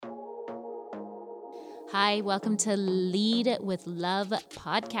Hi, welcome to Lead with Love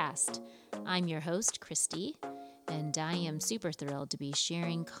podcast. I'm your host, Christy, and I am super thrilled to be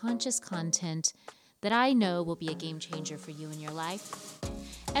sharing conscious content that I know will be a game changer for you in your life.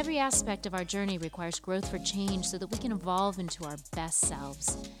 Every aspect of our journey requires growth for change so that we can evolve into our best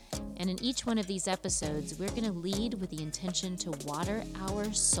selves. And in each one of these episodes, we're going to lead with the intention to water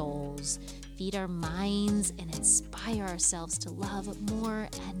our souls, feed our minds, and inspire ourselves to love more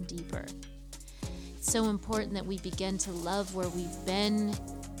and deeper. It's so important that we begin to love where we've been,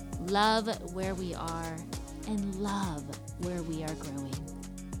 love where we are, and love where we are growing.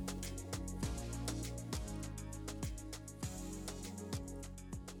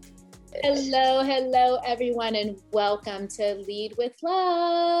 Hello, everyone, and welcome to Lead with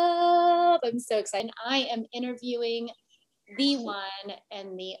Love. I'm so excited. I am interviewing the one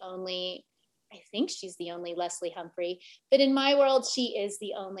and the only, I think she's the only Leslie Humphrey, but in my world, she is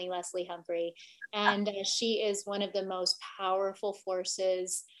the only Leslie Humphrey. And she is one of the most powerful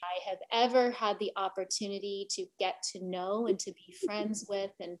forces I have ever had the opportunity to get to know and to be friends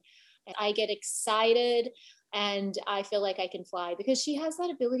with. And I get excited and I feel like I can fly because she has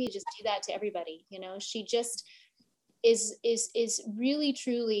that ability to just do that to everybody. You know, she just is really,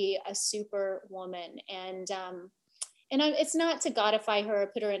 truly a super woman. And it's not to godify her or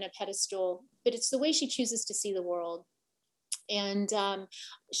put her in a pedestal, but it's the way she chooses to see the world. And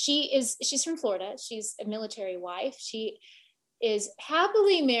she's from Florida. She's a military wife. She is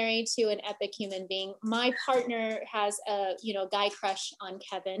happily married to an epic human being. My partner has a, guy crush on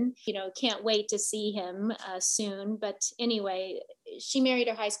Kevin, can't wait to see him soon. But anyway, she married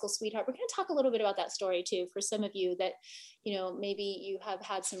her high school sweetheart. We're going to talk a little bit about that story too, for some of you that, maybe you have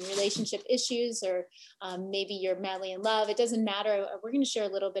had some relationship issues or maybe you're madly in love. It doesn't matter. We're going to share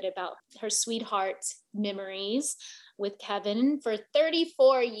a little bit about her sweetheart memories with Kevin for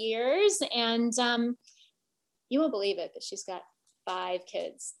 34 years. And you won't believe it, but she's got 5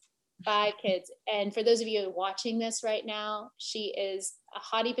 kids. And for those of you watching this right now, she is a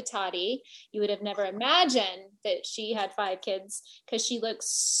hottie patati. You would have never imagined that she had 5 kids because she looks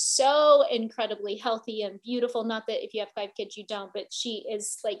so incredibly healthy and beautiful. Not that if you have 5 kids, you don't, but she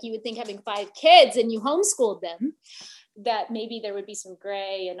is like, you would think having 5 kids and you homeschooled them, that maybe there would be some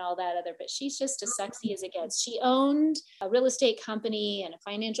gray and all that other, but she's just as sexy as it gets. She owned a real estate company and a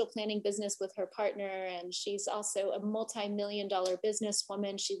financial planning business with her partner. And she's also a multi-million-dollar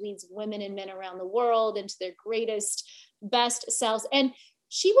businesswoman. She leads women and men around the world into their greatest, best selves. And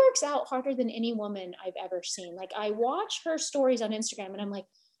she works out harder than any woman I've ever seen. Like, I watch her stories on Instagram and I'm like,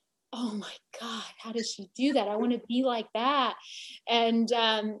 oh my God, how does she do that? I want to be like that. And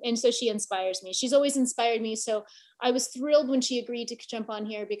so she inspires me. She's always inspired me. So I was thrilled when she agreed to jump on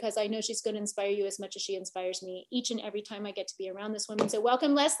here because I know she's going to inspire you as much as she inspires me each and every time I get to be around this woman. So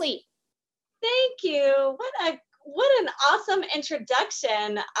welcome, Leslie. Thank you. What an awesome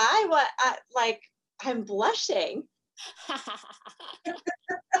introduction. I'm blushing.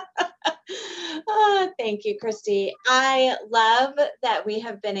 Oh, thank you, Christy. I love that we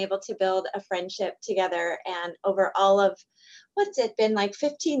have been able to build a friendship together, and over all of, what's it been, like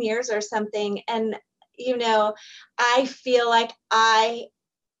 15 years or something. And, I feel like I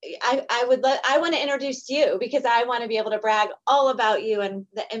want to introduce you because I want to be able to brag all about you and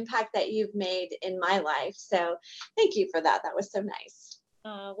the impact that you've made in my life. So thank you for that. That was so nice.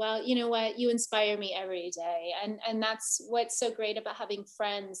 Well, you know what? You inspire me every day. And that's what's so great about having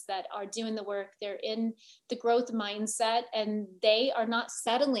friends that are doing the work. They're in the growth mindset and they are not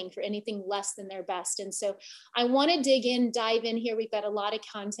settling for anything less than their best. And so I want to dive in here. We've got a lot of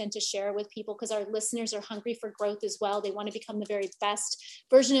content to share with people because our listeners are hungry for growth as well. They want to become the very best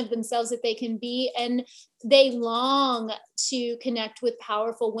version of themselves that they can be. And they long to connect with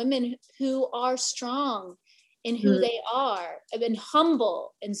powerful women who are strong in who they are, and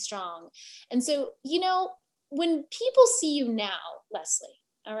humble and strong. And so, when people see you now, Leslie,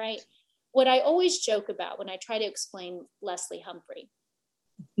 all right, what I always joke about when I try to explain Leslie Humphrey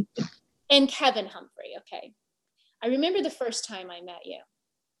and Kevin Humphrey, okay, I remember the first time I met you,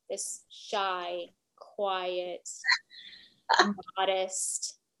 this shy, quiet,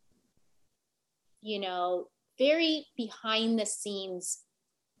 modest, very behind the scenes,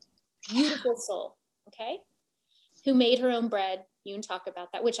 beautiful soul, okay? Who made her own bread. You can talk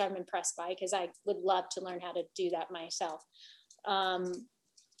about that, which I'm impressed by because I would love to learn how to do that myself.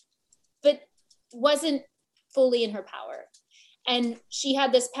 But wasn't fully in her power. And she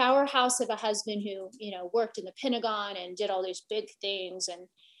had this powerhouse of a husband who, worked in the Pentagon and did all these big things. And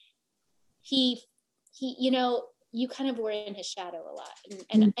he, you kind of were in his shadow a lot.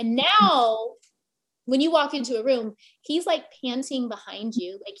 And now when you walk into a room, he's like panting behind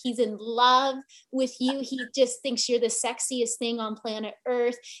you, like he's in love with you. He just thinks you're the sexiest thing on planet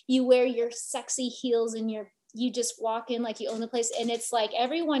Earth. You wear your sexy heels and you just walk in like you own the place. And it's like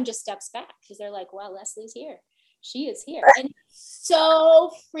everyone just steps back because they're like, wow, Leslie's here. She is here. And it's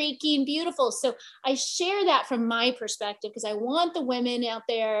so freaking beautiful. So I share that from my perspective because I want the women out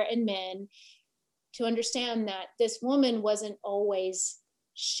there and men to understand that this woman wasn't always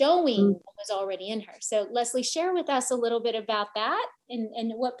showing what was already in her. So Leslie, share with us a little bit about that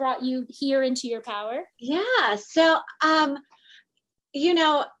and what brought you here into your power. Yeah. So,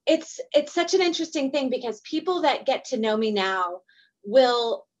 it's such an interesting thing because people that get to know me now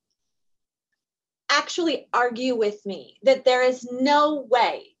will actually argue with me that there is no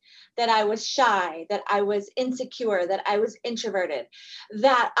way that I was shy, that I was insecure, that I was introverted,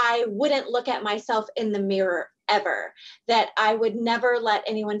 that I wouldn't look at myself in the mirror ever, that I would never let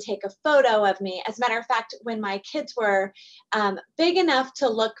anyone take a photo of me. As a matter of fact, when my kids were big enough to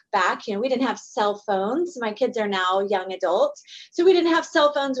look back, we didn't have cell phones. My kids are now young adults. So we didn't have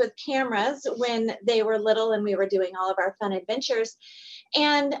cell phones with cameras when they were little and we were doing all of our fun adventures.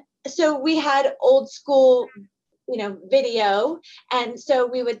 And so we had old school video. And so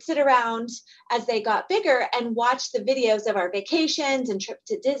we would sit around as they got bigger and watch the videos of our vacations and trip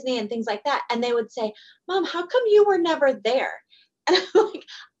to Disney and things like that. And they would say, Mom, how come you were never there? And I'm like,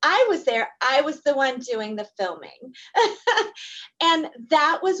 I was there. I was the one doing the filming. And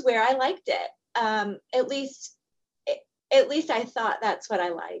that was where I liked it. At least I thought that's what I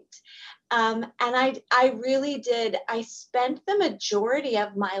liked. And I really did. I spent the majority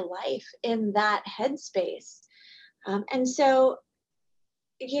of my life in that headspace. And so,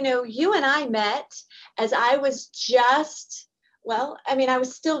 you and I met as I was I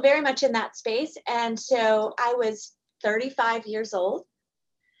was still very much in that space. And so I was 35 years old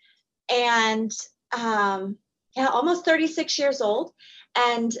and, almost 36 years old.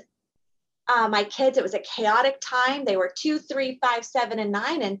 And my kids, it was a chaotic time. They were 2, 3, 5, 7, and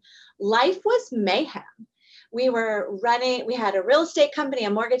 9, and life was mayhem. We had a real estate company, a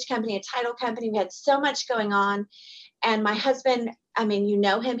mortgage company, a title company. We had so much going on. And my husband, him,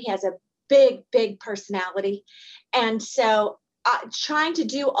 he has a big, big personality. And so trying to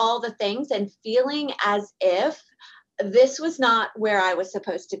do all the things and feeling as if this was not where I was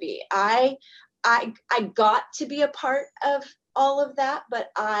supposed to be. I got to be a part of all of that,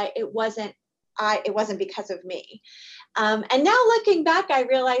 but it wasn't because of me. And now looking back, I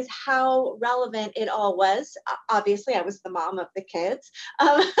realize how relevant it all was. Obviously, I was the mom of the kids.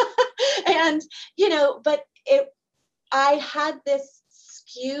 And, but I had this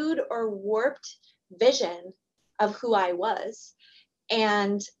skewed or warped vision of who I was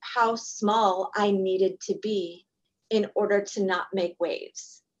and how small I needed to be in order to not make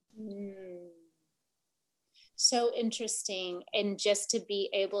waves. So interesting. And just to be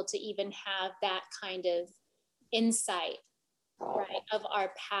able to even have that kind of insight, right, of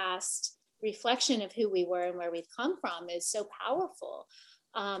our past reflection of who we were and where we've come from is so powerful.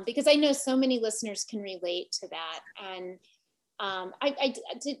 Because I know so many listeners can relate to that. And I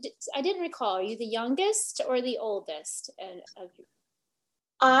didn't recall, are you the youngest or the oldest?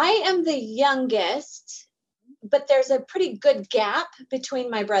 I am the youngest, but there's a pretty good gap between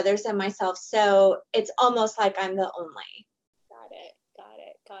my brothers and myself. So it's almost like I'm the only.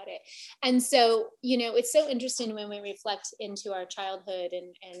 Got it. And so, it's so interesting when we reflect into our childhood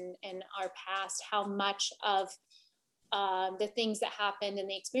and our past, how much of the things that happened and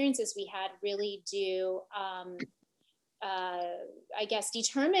the experiences we had really do,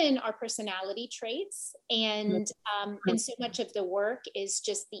 determine our personality traits. And so much of the work is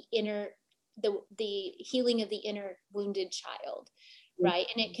just the healing of the inner wounded child, right?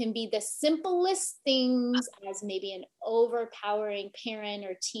 And it can be the simplest things as maybe an overpowering parent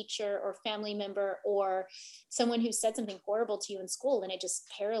or teacher or family member or someone who said something horrible to you in school and it just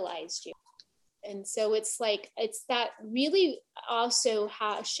paralyzed you. And so it's that really also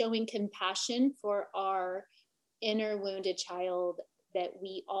showing compassion for our inner wounded child that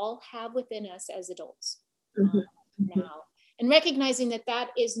we all have within us as adults now. And recognizing that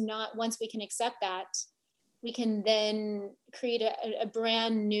is not, once we can accept that, we can then create a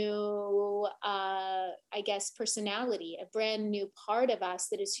brand new, personality, a brand new part of us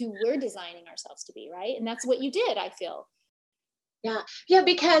that is who we're designing ourselves to be, right? And that's what you did, I feel. Yeah,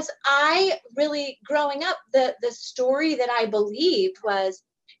 because I really, growing up, the story that I believed was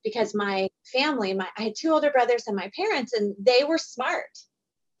because my family, I had 2 older brothers and my parents, and they were smart.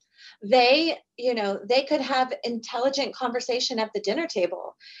 They could have intelligent conversation at the dinner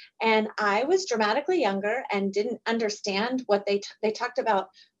table. And I was dramatically younger and didn't understand what they talked about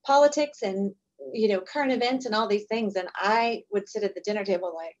politics and current events and all these things. And I would sit at the dinner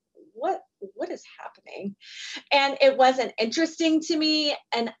table like, what is happening? And it wasn't interesting to me.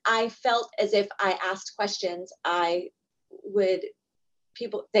 And I felt as if I asked questions, they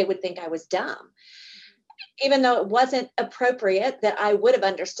would think I was dumb, even though it wasn't appropriate, that I would have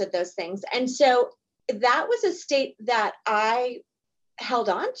understood those things. And so that was a state that I held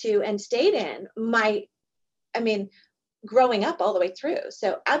on to and stayed in growing up all the way through.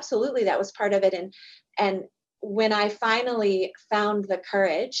 So absolutely, that was part of it. And when I finally found the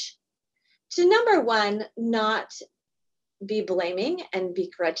courage to, number one, not be blaming and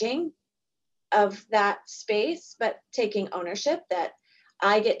begrudging of that space, but taking ownership that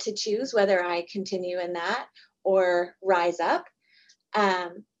I get to choose whether I continue in that or rise up.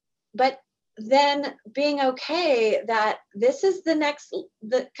 But then being okay that this is that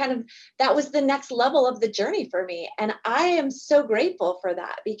was the next level of the journey for me. And I am so grateful for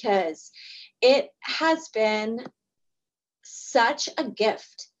that, because it has been such a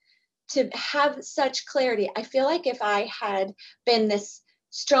gift to have such clarity. I feel like if I had been this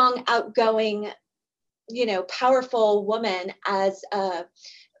strong, outgoing, powerful woman as a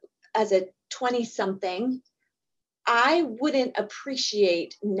 20-something, I wouldn't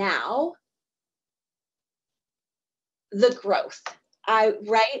appreciate now the growth.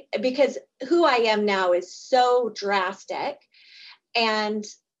 Right? Because who I am now is so drastic. And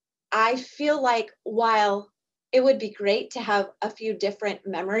I feel like while it would be great to have a few different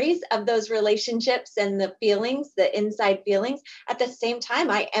memories of those relationships and the feelings, the inside feelings, at the same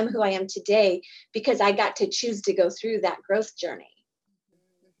time, I am who I am today because I got to choose to go through that growth journey.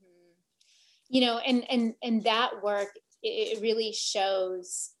 And that work, it really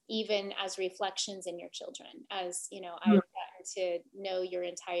shows even as reflections in your children, as, I've gotten to know your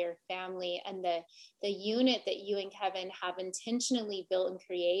entire family and the unit that you and Kevin have intentionally built and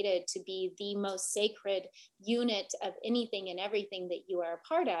created to be the most sacred unit of anything and everything that you are a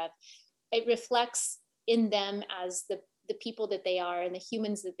part of. It reflects in them as the people that they are and the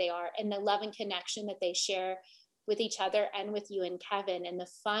humans that they are, and the love and connection that they share with each other and with you and Kevin, and the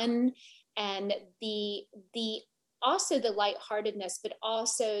fun and the also the lightheartedness, but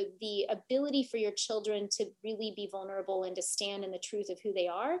also the ability for your children to really be vulnerable and to stand in the truth of who they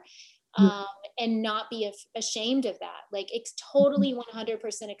are, and not be ashamed of that. Like, it's totally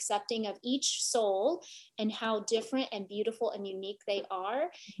 100% accepting of each soul and how different and beautiful and unique they are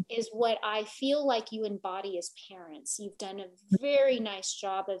is what I feel like you embody as parents. You've done a very nice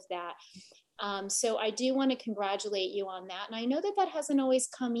job of that. So I do want to congratulate you on that. And I know that hasn't always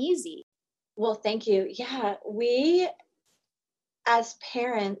come easy. Well, thank you. Yeah, we as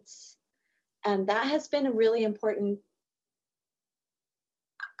parents, and that has been a really important,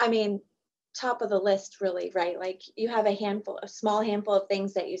 top of the list, really, right? Like, you have a small handful of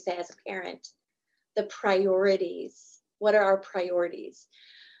things that you say as a parent, the priorities. What are our priorities?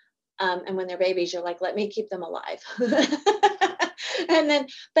 And when they're babies, you're like, let me keep them alive.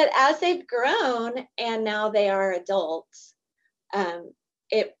 But as they've grown and now they are adults,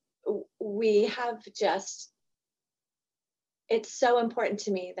 it's so important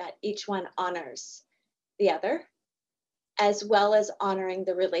to me that each one honors the other, as well as honoring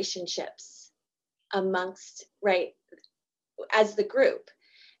the relationships amongst, right, as the group.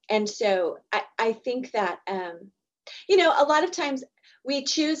 And so I think that, a lot of times we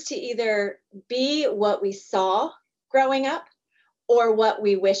choose to either be what we saw growing up or what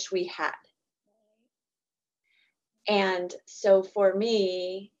we wish we had. And so for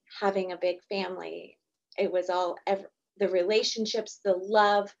me, having a big family, it was the relationships, the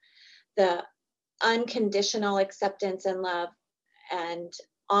love, the unconditional acceptance and love, and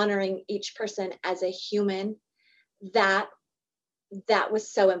honoring each person as a human. That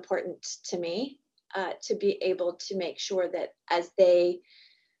was so important to me, to be able to make sure that as they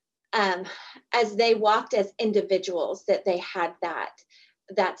walked as individuals, that they had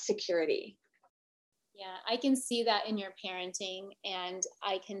that security. Yeah, I can see that in your parenting, and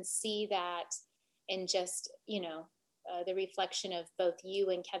I can see that in just, the reflection of both you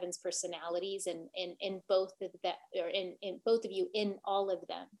and Kevin's personalities, and in both of that, or in both of you, in all of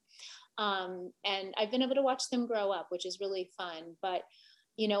them. And I've been able to watch them grow up, which is really fun. But,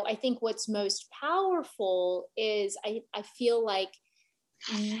 I think what's most powerful is I feel like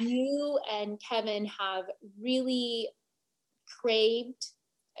you and Kevin have really craved.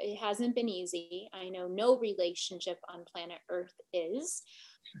 It hasn't been easy. I know no relationship on planet Earth is.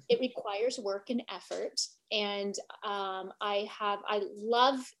 It requires work and effort. And I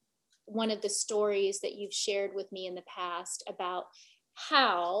love one of the stories that you've shared with me in the past about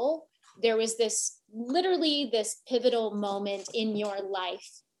how there was literally this pivotal moment in your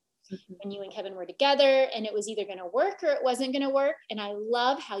life when you and Kevin were together, and it was either going to work or it wasn't going to work. And I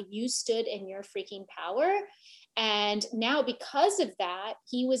love how you stood in your freaking power. And now because of that,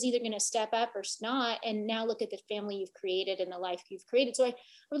 he was either going to step up or not. And now look at the family you've created and the life you've created. So I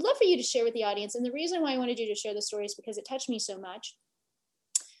would love for you to share with the audience. And the reason why I wanted you to share the story is because it touched me so much.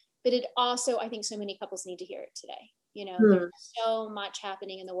 But it also, I think so many couples need to hear it today. You know, there's so much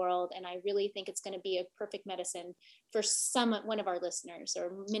happening in the world. And I really think it's going to be a perfect medicine for one of our listeners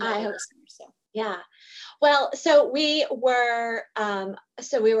or many of our listeners. So. Yeah. Well, so we were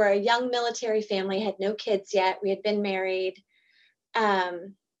a young military family, had no kids yet. We had been married a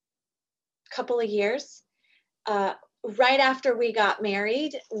couple of years. Right after we got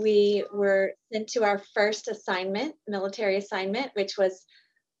married, we were sent to our first assignment, military assignment, which was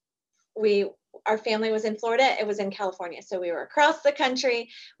our family was in Florida. It was in California. So we were across the country.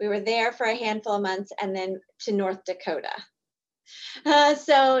 We were there for a handful of months and then to North Dakota.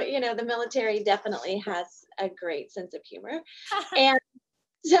 So, you know, the military definitely has a great sense of humor. And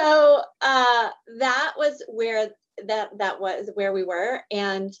so that was where we were.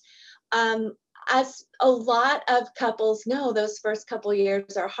 And as a lot of couples know, those first couple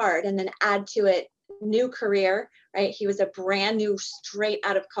years are hard, and then add to it new career, right? He was a brand new, straight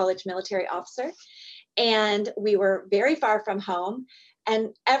out of college military officer. And we were very far from home,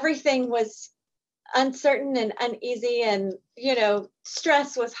 and everything was uncertain and uneasy, and, you know,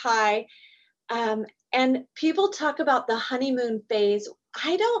 stress was high. And people talk about the honeymoon phase.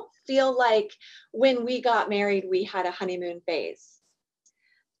 I don't feel like when we got married, we had a honeymoon phase.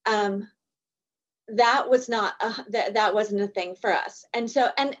 That was not that wasn't a thing for us. And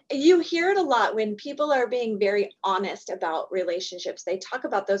you hear it a lot when people are being very honest about relationships. They talk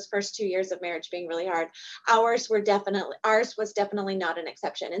about those first 2 years of marriage being really hard. Ours was definitely not an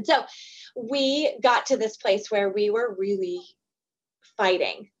exception. And so we got to this place where we were really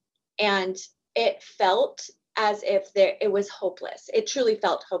fighting, and it felt as if it was hopeless. It truly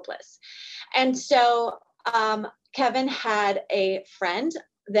felt hopeless. And so Kevin had a friend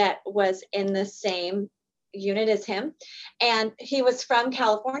that was in the same unit as him, and he was from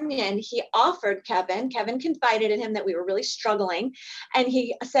California, and he offered Kevin confided in him that we were really struggling, and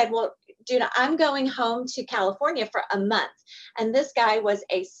he said, well, dude, I'm going home to California for a month. And this guy was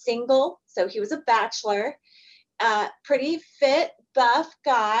a single, so he was a bachelor, pretty fit, buff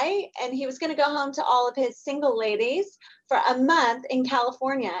guy, and he was going to go home to all of his single ladies for a month in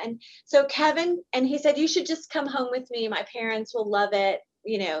California. And so Kevin, and he said, you should just come home with me. My parents will love it.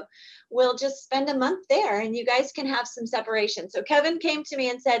 You know, we'll just spend a month there and you guys can have some separation. So Kevin came to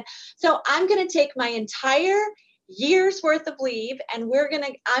me and said, so I'm going to take my entire year's worth of leave, and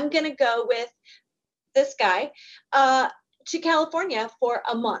I'm going to go with this guy to California for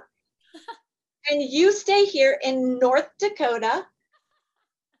a month. And you stay here in North Dakota,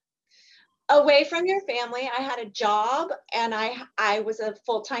 away from your family. I had a job, and I was a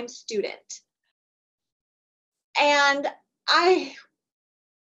full-time student. And I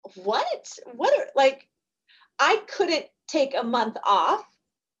couldn't take a month off.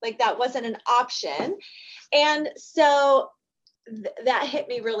 Like, that wasn't an option. And so that hit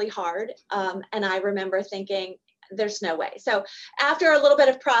me really hard. And I remember thinking, there's no way. So after a little bit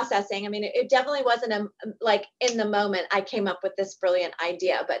of processing, I mean, it definitely wasn't like in the moment I came up with this brilliant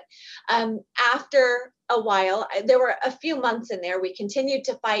idea, but after a while, there were a few months in there, we continued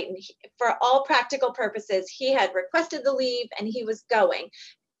to fight, and for all practical purposes, he had requested the leave and he was going.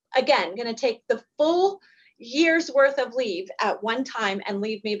 Again, going to take the full year's worth of leave at one time and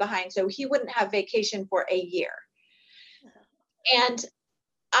leave me behind, so he wouldn't have vacation for a year. And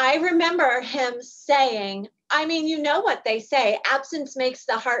I remember him saying, I mean, you know what they say, absence makes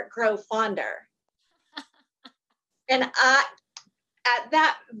the heart grow fonder. And at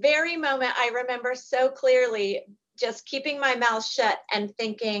that very moment, I remember so clearly just keeping my mouth shut and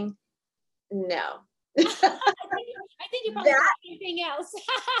thinking, no. I think you probably thought anything else.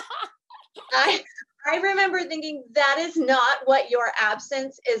 I remember thinking, that is not what your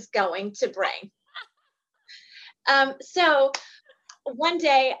absence is going to bring. So one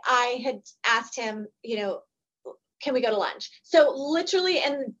day I had asked him, you know, can we go to lunch? So literally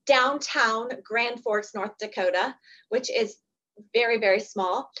in downtown Grand Forks, North Dakota, which is very, very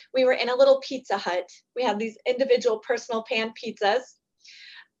small, we were in a little Pizza Hut. We had these individual personal pan pizzas.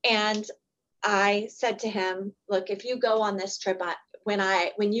 And I said to him, look, if you go on this trip,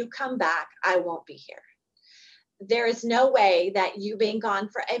 when you come back, I won't be here. There is no way that you being gone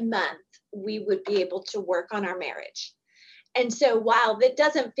for a month, we would be able to work on our marriage. And so while it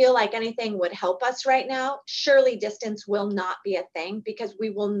doesn't feel like anything would help us right now, surely distance will not be a thing, because we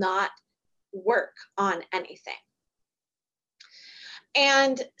will not work on anything.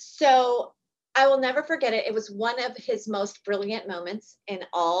 And so I will never forget it. It was one of his most brilliant moments in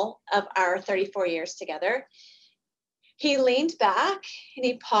all of our 34 years together. He leaned back and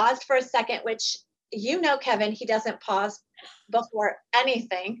he paused for a second, which, you know, Kevin, he doesn't pause before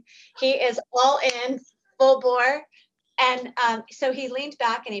anything. He is all in, full bore. And so he leaned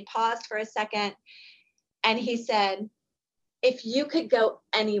back and he paused for a second and he said, if you could go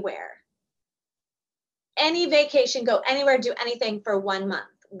anywhere, any vacation, go anywhere, do anything for 1 month,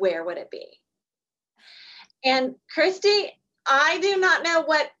 where would it be? And Christy, I do not know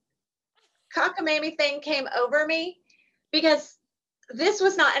what cockamamie thing came over me, because this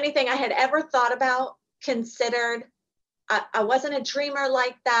was not anything I had ever thought about, considered. I wasn't a dreamer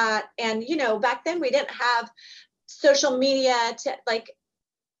like that. And, you know, back then we didn't have social media to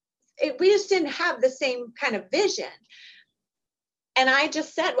we just didn't have the same kind of vision. And I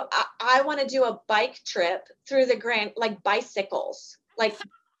just said, well, I want to do a bike trip through the Grand, like bicycles, like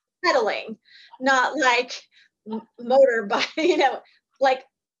pedaling, not like motorbike, you know, like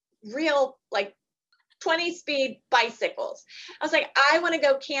real, like 20 speed bicycles. I was like, I want to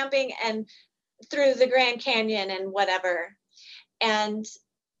go camping and through the Grand Canyon and whatever. And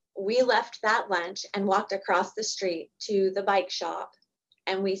we left that lunch and walked across the street to the bike shop,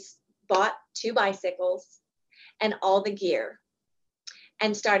 and we bought 2 bicycles and all the gear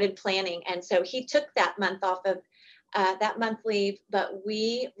and started planning. And so he took that month off of that month leave, but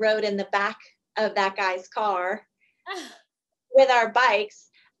we rode in the back of that guy's car with our bikes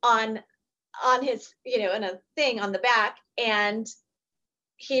on his, you know, in a thing on the back. And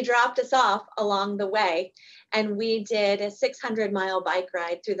he dropped us off along the way. And we did a 600-mile bike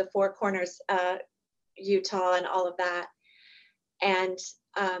ride through the 4 corners, Utah and all of that. And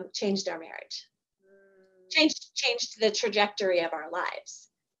changed our marriage. Changed the trajectory of our lives,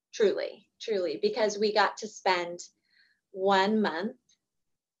 truly, because we got to spend 1 month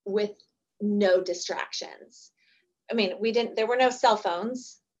with no distractions. I mean, there were no cell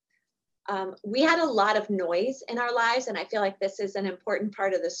phones. We had a lot of noise in our lives. And I feel like this is an important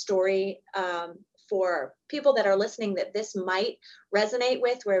part of the story for people that are listening, that this might resonate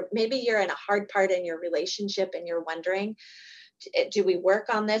with, where maybe you're in a hard part in your relationship and you're wondering, do we work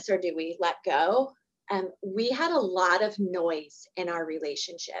on this or do we let go? We had a lot of noise in our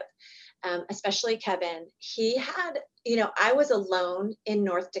relationship, especially Kevin. He had, you know, I was alone in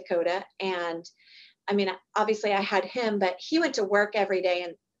North Dakota. And I mean, obviously I had him, but he went to work every day,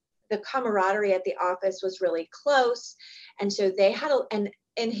 and the camaraderie at the office was really close. And so they had, and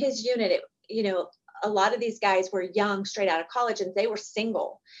in his unit, you know, a lot of these guys were young, straight out of college, and they were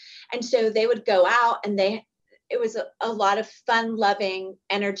single. And so they would go out, and it was a lot of fun loving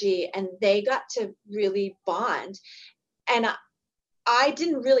energy, and they got to really bond. And I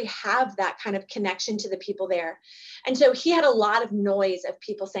didn't really have that kind of connection to the people there. And so he had a lot of noise of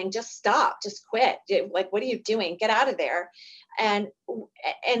people saying, just stop, just quit. Like, what are you doing? Get out of there. And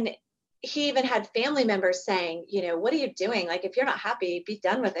he even had family members saying, you know, what are you doing? Like, if you're not happy, be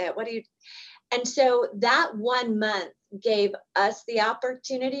done with it. And so that 1 month gave us the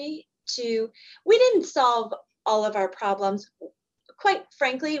opportunity we didn't solve all of our problems. Quite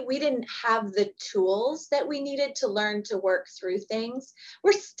frankly, we didn't have the tools that we needed to learn to work through things.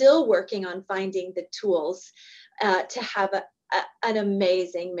 We're still working on finding the tools to have an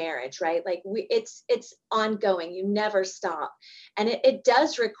amazing marriage, right? Like it's ongoing. You never stop. And it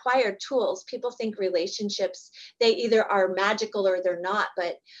does require tools. People think relationships, they either are magical or they're not.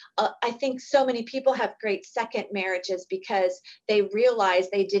 But I think so many people have great second marriages because they realize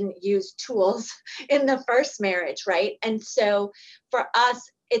they didn't use tools in the first marriage, right? And so for us,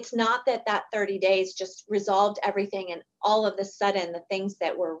 it's not that 30 days just resolved everything and all of a sudden the things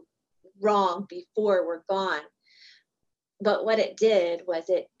that were wrong before were gone. But what it did was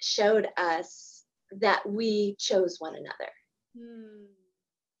it showed us that we chose one another.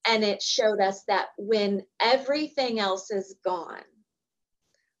 And it showed us that when everything else is gone,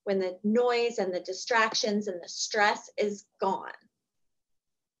 when the noise and the distractions and the stress is gone,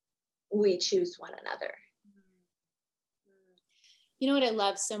 we choose one another. You know what I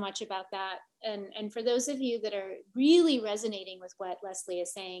love so much about that? And for those of you that are really resonating with what Leslie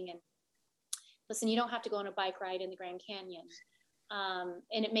is saying, and listen, you don't have to go on a bike ride in the Grand Canyon.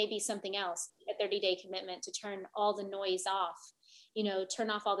 And it may be something else, a 30-day commitment to turn all the noise off, you know, turn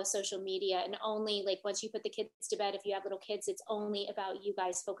off all the social media, and only, like, once you put the kids to bed, if you have little kids, it's only about you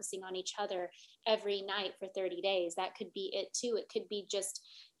guys focusing on each other every night for 30 days. That could be it too. It could be just,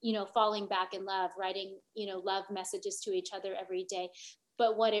 you know, falling back in love, writing, you know, love messages to each other every day.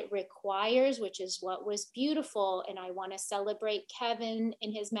 But what it requires, which is what was beautiful, and I want to celebrate Kevin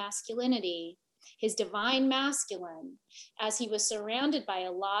in his masculinity, his divine masculine, as he was surrounded by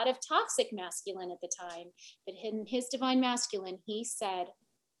a lot of toxic masculine at the time, but in his divine masculine, he said,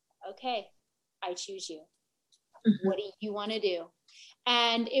 okay, I choose you. Mm-hmm. What do you want to do?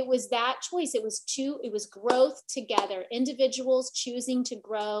 And it was that choice. It was growth together, individuals choosing to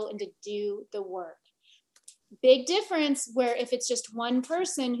grow and to do the work. Big difference where if it's just one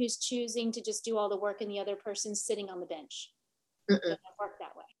person who's choosing to just do all the work and the other person's sitting on the bench. It doesn't work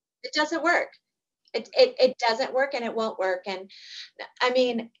that way. It doesn't work. It doesn't work, and it won't work. And I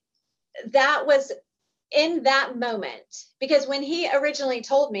mean, that was in that moment, because when he originally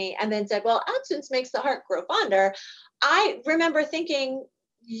told me and then said, well, absence makes the heart grow fonder, I remember thinking,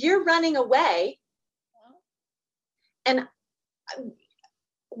 you're running away. And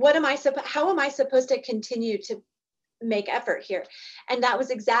how am I supposed to continue to make effort here? And that was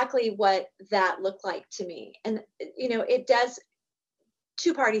exactly what that looked like to me. And, it does,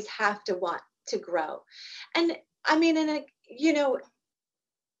 two parties have to want to grow. And I mean,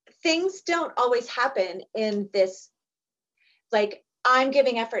 things don't always happen in this, like, I'm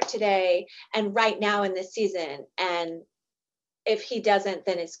giving effort today and right now in this season, and if he doesn't,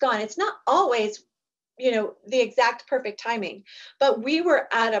 then it's gone. It's not always, the exact perfect timing, but we were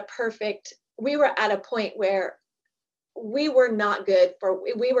at a point where we were not good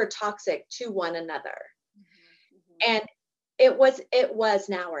we were toxic to one another. Mm-hmm. And it was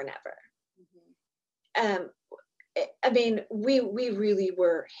now or never. Mm-hmm. I mean, we really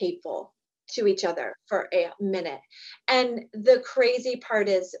were hateful to each other for a minute. And the crazy part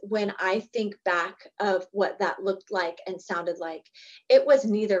is, when I think back of what that looked like and sounded like, it was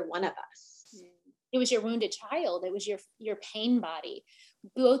neither one of us. It was your wounded child. It was your pain body.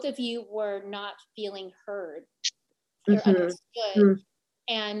 Both of you were not feeling heard or understood. Mm-hmm.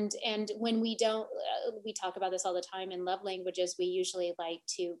 And when we don't, we talk about this all the time in love languages, we usually like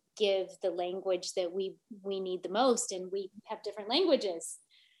to give the language that we need the most, and we have different languages,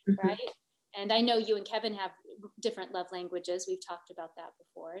 mm-hmm. right? And I know you and Kevin have different love languages. We've talked about that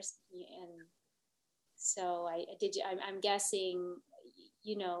before. And so I'm guessing,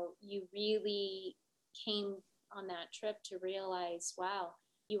 you really came on that trip to realize, wow,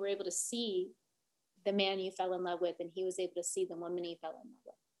 you were able to see the man you fell in love with, and he was able to see the woman he fell in love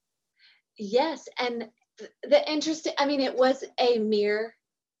with. Yes. And the interesting, I mean, it was a mere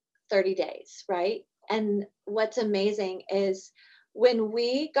 30 days, right? And what's amazing is when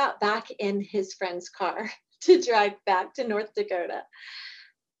we got back in his friend's car to drive back to North Dakota,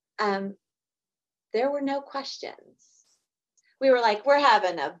 there were no questions. We were like, we're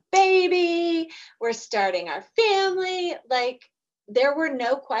having a baby, we're starting our family. Like, there were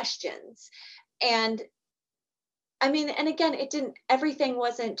no questions. And I mean, and again, everything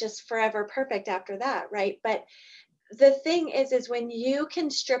wasn't just forever perfect after that, right? But the thing is when you can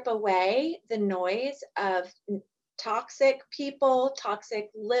strip away the noise of toxic people, toxic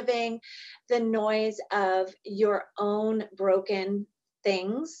living, the noise of your own broken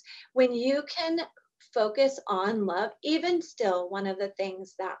things, when you can focus on love, even still, one of the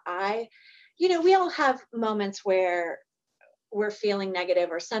things that we all have moments where we're feeling negative,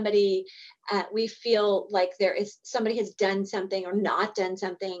 or somebody, we feel like somebody has done something or not done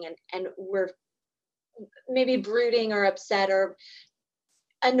something, and we're maybe brooding or upset or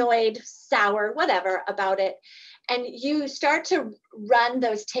annoyed, sour, whatever about it. And you start to run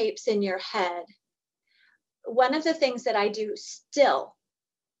those tapes in your head. One of the things that I do still,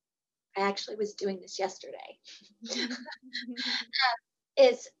 I actually was doing this yesterday,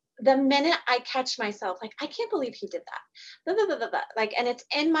 is the minute I catch myself, like, I can't believe he did that. Like, and it's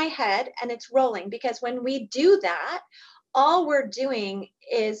in my head and it's rolling, because when we do that, all we're doing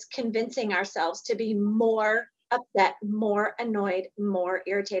is convincing ourselves to be more upset, more annoyed, more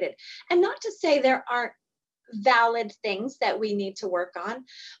irritated. And not to say there aren't valid things that we need to work on,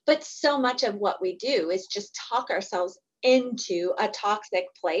 but so much of what we do is just talk ourselves into a toxic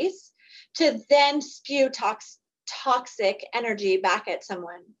place to then spew toxic energy back at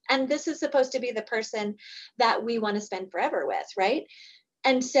someone. And this is supposed to be the person that we want to spend forever with, right?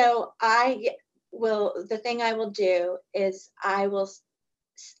 And so the thing I will do is I will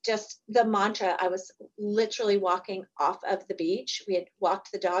just, the mantra, I was literally walking off of the beach. We had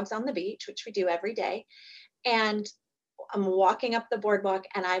walked the dogs on the beach, which we do every day. And I'm walking up the boardwalk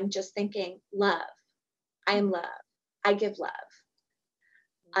and I'm just thinking, love. I am love. I give love.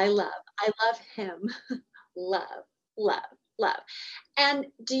 I love him. love. And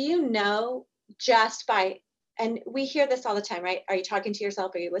do you know, and we hear this all the time, right? Are you talking to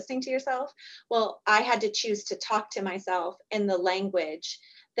yourself? Are you listening to yourself? Well, I had to choose to talk to myself in the language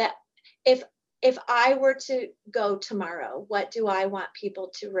that if if I were to go tomorrow, what do I want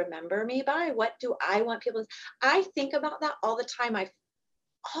people to remember me by? What do I want people to, I think about that all the time.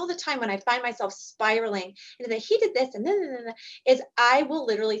 All the time when I find myself spiraling into the he did this and then is I will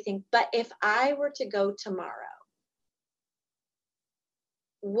literally think, but if I were to go tomorrow,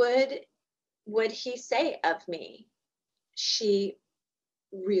 would he say of me, she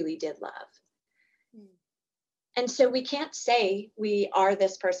really did love? And so we can't say we are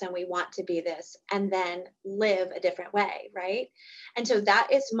this person, we want to be this, and then live a different way, right? And so that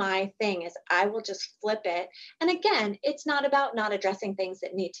is my thing, is I will just flip it. And again, it's not about not addressing things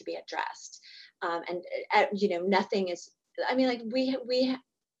that need to be addressed. Nothing is, I mean, like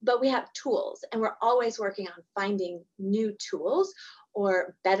but we have tools, and we're always working on finding new tools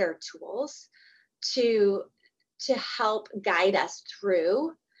or better tools to help guide us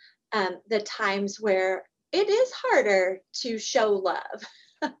through the times where it is harder to show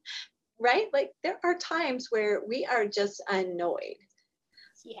love, right? Like there are times where we are just annoyed.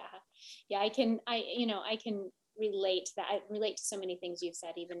 Yeah. I can relate to that. I relate to so many things you've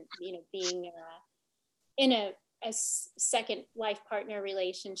said, even, being in a second life partner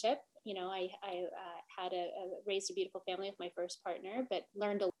relationship. I had raised a beautiful family with my first partner, but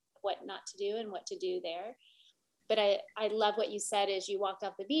learned what not to do and what to do there. But I love what you said is you walked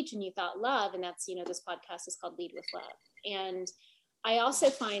off the beach and you thought love. And that's, this podcast is called Lead with Love. And I also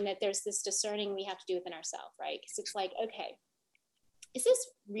find that there's this discerning we have to do within ourselves, right? Because it's like, okay, is this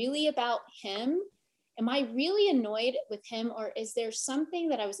really about him? Am I really annoyed with him? Or is there something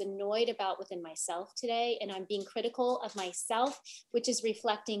that I was annoyed about within myself today? And I'm being critical of myself, which is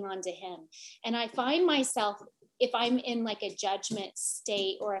reflecting onto him. And I find myself, if I'm in like a judgment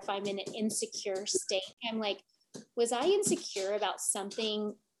state, or if I'm in an insecure state, I'm like, was I insecure about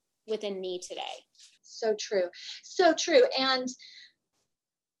something within me today? So true. So true. And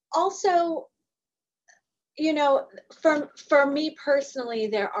also, for me personally,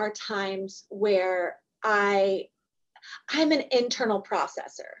 there are times where I'm an internal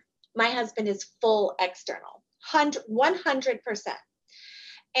processor. My husband is full external, 100%.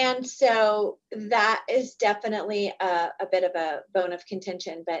 And so that is definitely a bit of a bone of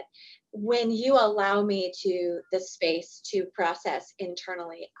contention. But when you allow me the space to process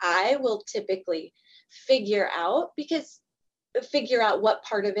internally, I will typically figure out what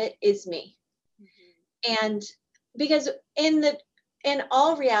part of it is me. Mm-hmm. And because in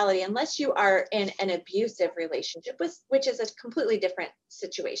all reality, unless you are in an abusive relationship, which is a completely different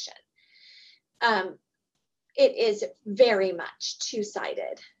situation, it is very much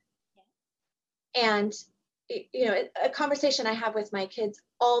two-sided. Yeah. And a conversation I have with my kids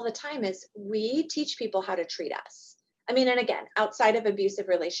all the time is we teach people how to treat us. I mean, and again, outside of abusive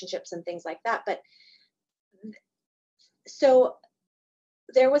relationships and things like that. But so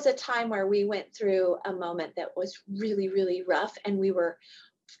there was a time where we went through a moment that was really, really rough, and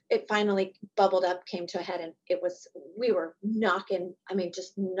it finally bubbled up, came to a head, and we were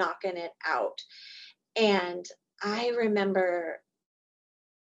just knocking it out. And I remember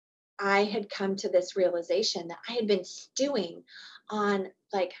I had come to this realization that I had been stewing on,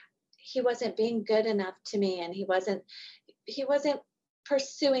 like, he wasn't being good enough to me, and he wasn't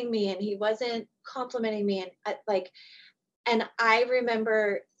pursuing me, and he wasn't complimenting me. And I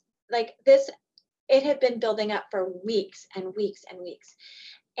remember like this, it had been building up for weeks and weeks and weeks.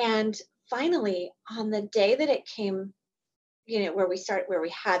 And finally, on the day that it came, where we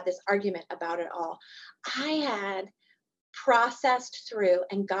had this argument about it all, I had processed through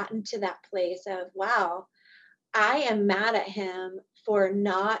and gotten to that place of, wow, I am mad at him for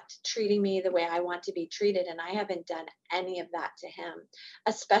not treating me the way I want to be treated. And I haven't done any of that to him,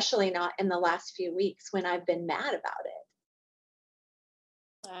 especially not in the last few weeks when I've been mad about it.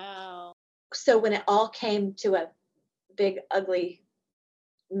 Wow. So when it all came to a big, ugly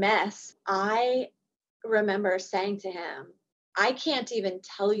mess, I remember saying to him, I can't even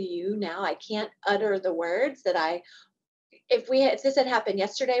tell you now, I can't utter the words that if this had happened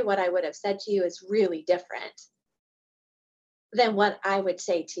yesterday, what I would have said to you is really different than what I would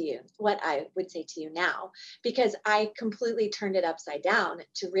say to you now, because I completely turned it upside down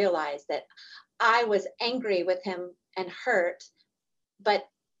to realize that I was angry with him and hurt. But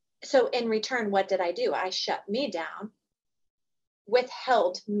so in return, what did I do? I shut me down,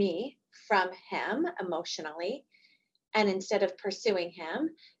 withheld me from him emotionally. And instead of pursuing him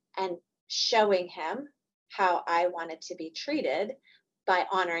and showing him how I wanted to be treated by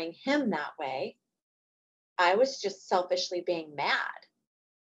honoring him that way, I was just selfishly being mad.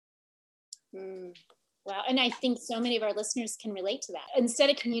 Wow. And I think so many of our listeners can relate to that. Instead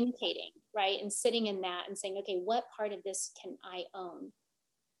of communicating, right, and sitting in that and saying, okay, what part of this can I own?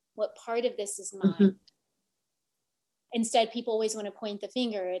 What part of this is mine? Instead, people always want to point the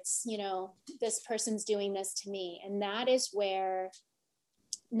finger. It's, this person's doing this to me. And that is where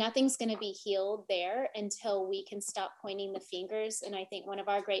nothing's going to be healed there until we can stop pointing the fingers. And I think one of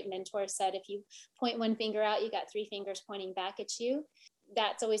our great mentors said, if you point one finger out, you got three fingers pointing back at you.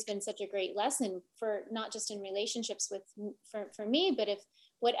 That's always been such a great lesson for not just in relationships for me, but if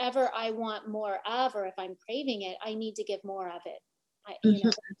whatever I want more of, or if I'm craving it, I need to give more of it.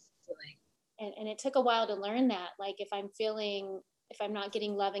 And it took a while to learn that. Like if I'm not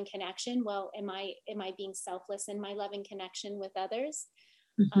getting love and connection, well, am I being selfless in my love and connection with others?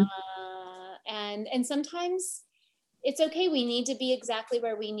 And sometimes it's okay. We need to be exactly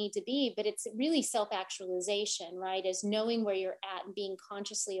where we need to be, but it's really self-actualization, right? Is knowing where you're at and being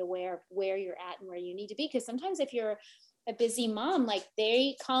consciously aware of where you're at and where you need to be. Because sometimes if you're a busy mom, like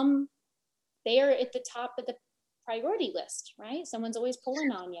they are at the top of the priority list, right? Someone's always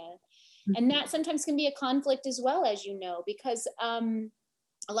pulling on you. And that sometimes can be a conflict as well, as you know, because a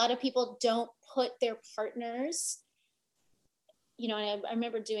lot of people don't put their partners, and I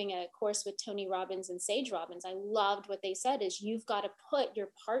remember doing a course with Tony Robbins and Sage Robbins. I loved what they said is you've got to put your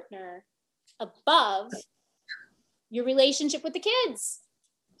partner above your relationship with the kids.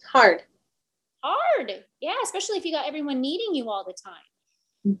 Hard. Yeah, especially if you got everyone needing you all the time.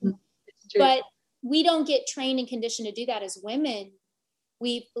 It's true. But we don't get trained and conditioned to do that as women.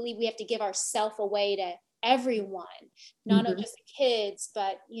 We believe we have to give ourselves away to everyone, not just the kids,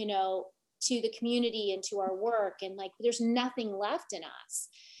 but, to the community and to our work. And like, there's nothing left in us.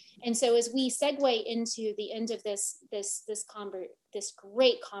 And so as we segue into the end of this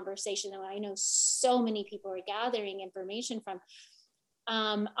great conversation that I know so many people are gathering information from,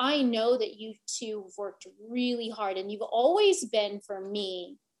 I know that you two have worked really hard, and you've always been, for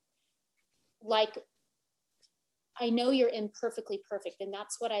me, like, I know you're imperfectly perfect. And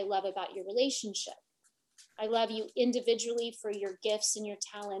that's what I love about your relationship. I love you individually for your gifts and your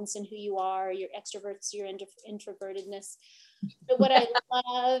talents and who you are, your extroverts, your introvertedness. But what I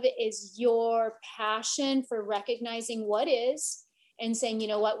love is your passion for recognizing what is and saying, you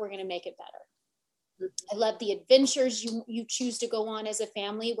know what, we're going to make it better. I love the adventures you choose to go on as a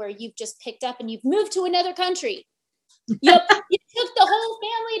family, where you've just picked up and you've moved to another country. You took the whole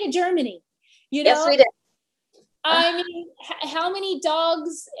family to Germany. Yes, we did. I mean, how many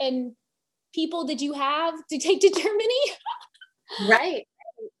dogs and people did you have to take to Germany? Right.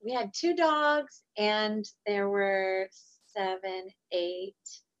 We had 2 dogs, and there were 7, 8,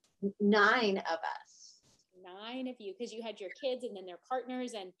 9 of us. 9 of you, because you had your kids and then their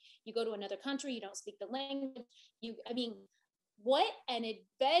partners, and you go to another country, you don't speak the language. What an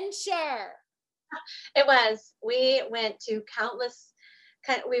adventure. It was. We went to countless,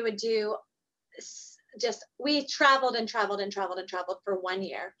 we would do we traveled and traveled and traveled and traveled for 1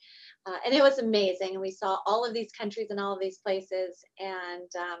 year. And it was amazing. And we saw all of these countries and all of these places. And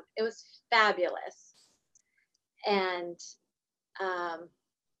it was fabulous and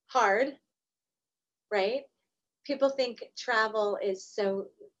hard, right? People think travel is so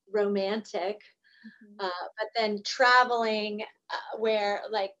romantic, but then traveling where,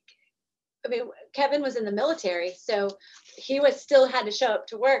 like, Kevin was in the military, so he still had to show up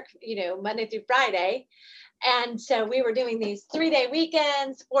to work, Monday through Friday. And so we were doing these 3-day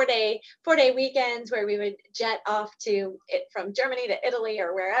weekends, 4-day weekends, where we would jet off from Germany to Italy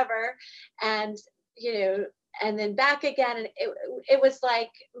or wherever, and and then back again. And it was like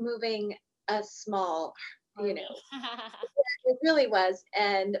moving a small, it really was.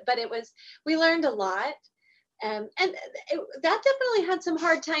 But we learned a lot. And that definitely had some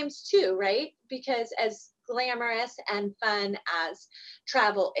hard times too, right? Because as glamorous and fun as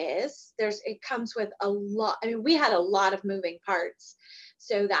travel is, it comes with a lot. I mean, we had a lot of moving parts.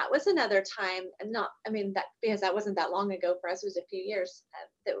 So that was another time, because that wasn't that long ago for us, it was a few years.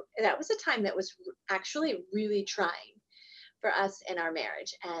 That was a time that was actually really trying for us in our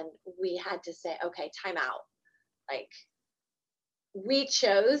marriage. And we had to say, okay, time out. Like, we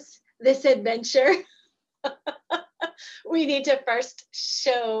chose this adventure. We need to first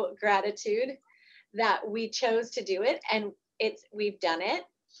show gratitude that we chose to do it, and we've done it.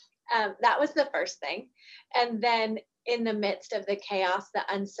 That was the first thing. And then in the midst of the chaos, the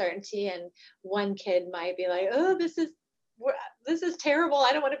uncertainty, and one kid might be like, oh, this is terrible,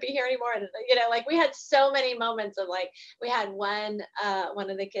 I don't want to be here anymore. And like, we had so many moments of, like, we had one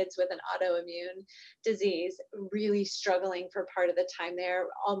of the kids with an autoimmune disease really struggling for part of the time there,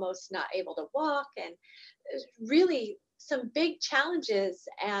 almost not able to walk, and really some big challenges.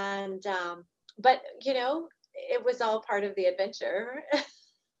 And but it was all part of the adventure.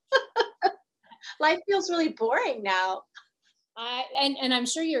 Life feels really boring now. And I'm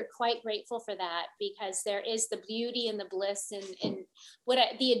sure you're quite grateful for that, because there is the beauty and the bliss and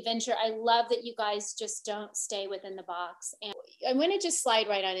the adventure. I love that you guys just don't stay within the box. And I'm going to just slide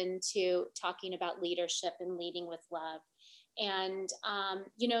right on into talking about leadership and leading with love. And,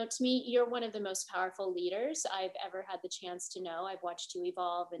 to me, you're one of the most powerful leaders I've ever had the chance to know. I've watched you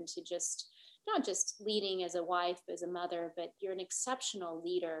evolve into not just leading as a wife, as a mother, but you're an exceptional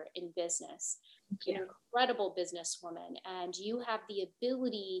leader in business, an incredible businesswoman. And you have the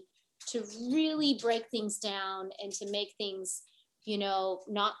ability to really break things down and to make things,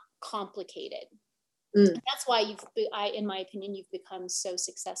 not complicated. That's why in my opinion, you've become so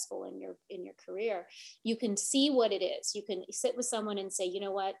successful in your career. You can see what it is. You can sit with someone and say, you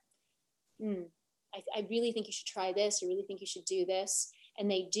know what, I really think you should try this. I really think you should do this. And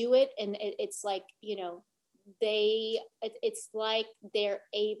they do it. And it's like, it's like they're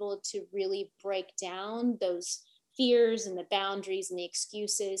able to really break down those fears and the boundaries and the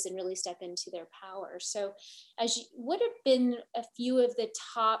excuses and really step into their power. So what have been a few of the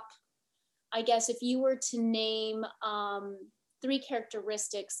top, I guess, if you were to name 3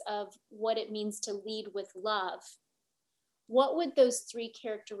 characteristics of what it means to lead with love, what would those 3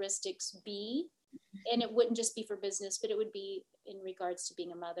 characteristics be? And it wouldn't just be for business, but it would be in regards to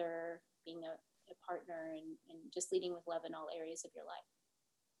being a mother, being a partner, and just leading with love in all areas of your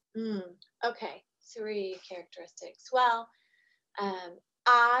life. Okay, 3 characteristics. Well,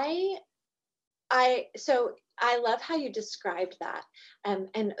 so I love how you described that.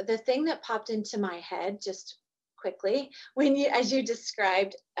 And the thing that popped into my head just quickly as you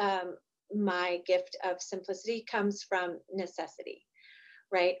described my gift of simplicity comes from necessity,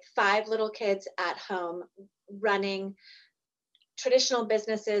 right? 5 little kids at home running traditional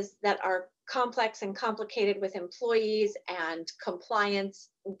businesses that are complex and complicated with employees and compliance,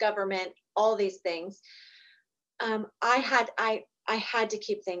 government, all these things. I had to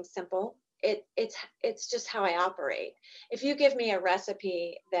keep things simple. It's just how I operate. If you give me a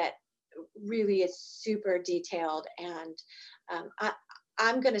recipe that really is super detailed and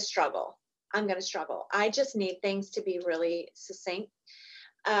I'm going to struggle. I just need things to be really succinct.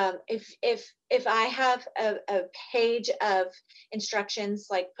 If I have a page of instructions,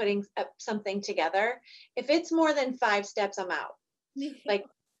 like putting something together, if it's more than 5 steps, I'm out. Like,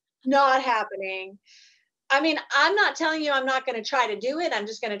 not happening. I mean, I'm not telling you I'm not going to try to do it. I'm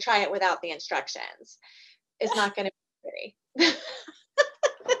just going to try it without the instructions. It's not going to be pretty.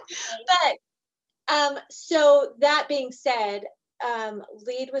 But so that being said,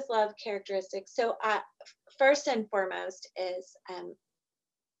 lead with love characteristics. So first and foremost is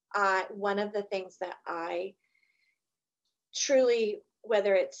one of the things that I truly,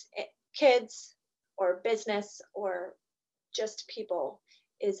 whether it's kids or business or just people,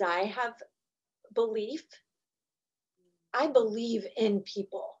 is I have belief. I believe in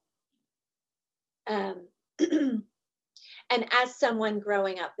people. And as someone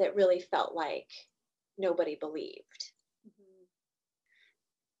growing up that really felt like nobody believed,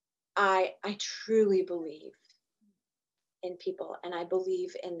 I truly believe in people, and I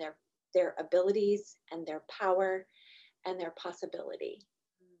believe in their abilities and their power and their possibility.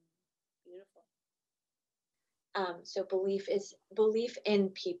 Beautiful. So belief in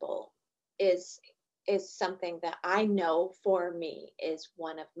people is something that I know for me is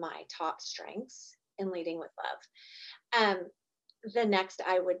one of my top strengths in leading with love. The next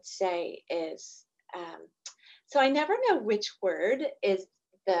I would say is, so I never know which word is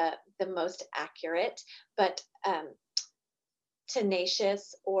the most accurate, but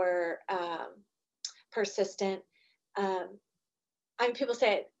tenacious or persistent. People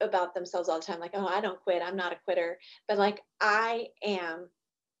say it about themselves all the time, like, oh, I don't quit. I'm not a quitter. But like, I am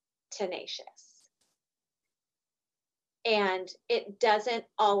tenacious. And it doesn't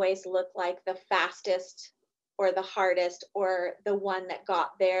always look like the fastest or the hardest or the one that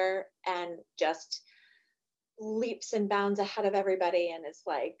got there and just leaps and bounds ahead of everybody and is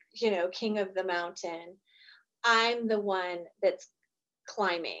like, king of the mountain. I'm the one that's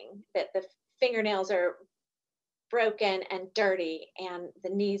climbing, that the fingernails are broken and dirty and the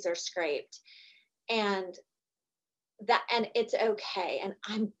knees are scraped, and it's okay. And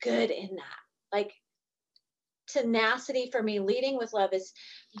I'm good in that. Like, tenacity for me, leading with love, is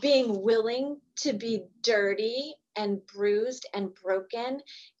being willing to be dirty and bruised and broken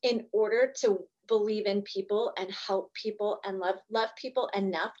in order to believe in people and help people and love people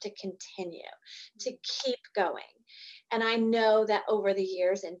enough to continue, to keep going. And I know that over the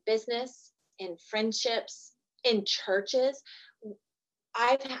years in business, in friendships, in churches,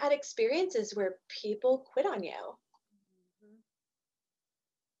 I've had experiences where people quit on you.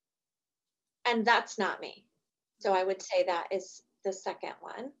 And that's not me. So I would say that is the second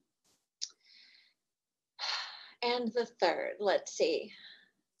one. And the third, let's see.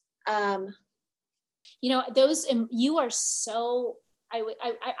 Those, you are so, I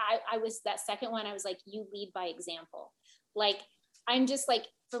was that second one. I was like, you lead by example. Like, I'm just like,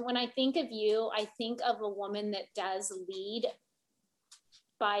 from when I think of you, I think of a woman that does lead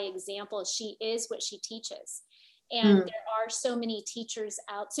by example. She is what she teaches. And there are so many teachers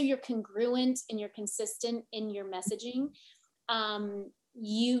out. So you're congruent and you're consistent in your messaging.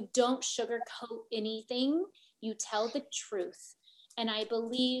 You don't sugarcoat anything. You tell the truth. And I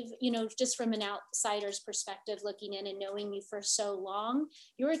believe, just from an outsider's perspective, looking in and knowing you for so long,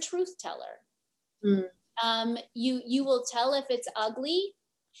 you're a truth teller. You will tell if it's ugly.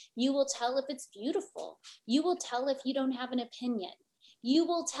 You will tell if it's beautiful. You will tell if you don't have an opinion. You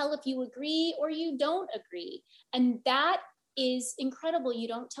will tell if you agree or you don't agree. And that is incredible. You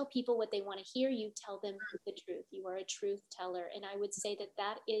don't tell people what they want to hear. You tell them the truth. You are a truth teller. And I would say that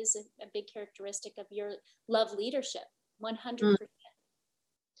that is a big characteristic of your love leadership, 100%.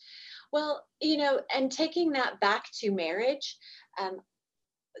 Well, and taking that back to marriage,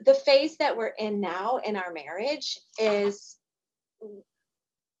 the phase that we're in now in our marriage is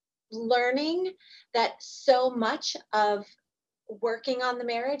learning that so much of working on the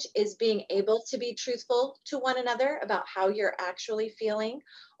marriage is being able to be truthful to one another about how you're actually feeling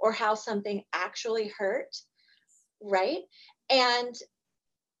or how something actually hurt, right? And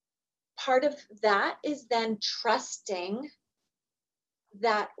part of that is then trusting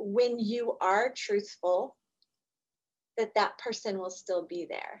that when you are truthful, that person will still be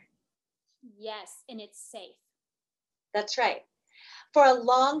there. Yes, and it's safe. That's right. For a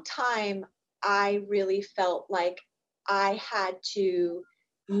long time, I really felt like I had to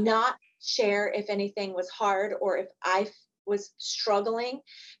not share if anything was hard or if I was struggling,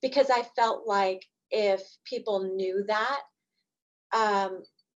 because I felt like if people knew that,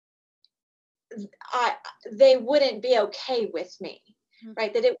 they wouldn't be okay with me,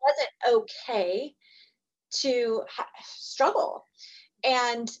 right? That it wasn't okay to struggle.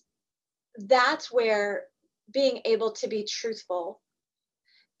 And that's where being able to be truthful,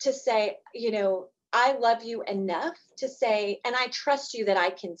 to say, I love you enough to say, and I trust you that I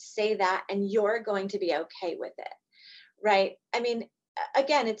can say that and you're going to be okay with it. Right. I mean,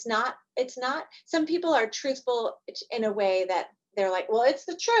 again, it's not, some people are truthful in a way that they're like, well, it's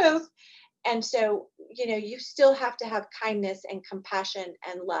the truth. And so, you still have to have kindness and compassion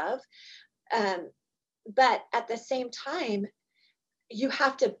and love. But at the same time, you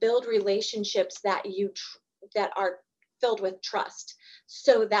have to build relationships that are filled with trust,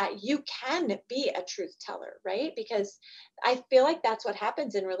 so that you can be a truth teller, right? Because I feel like that's what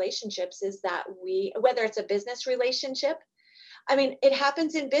happens in relationships, is that whether it's a business relationship, I mean, it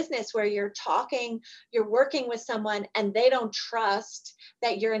happens in business where you're working with someone and they don't trust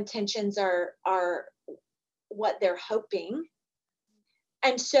that your intentions are what they're hoping.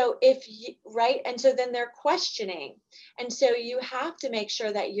 And so and so then they're questioning. And so you have to make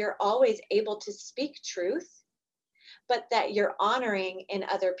sure that you're always able to speak truth, but that you're honoring in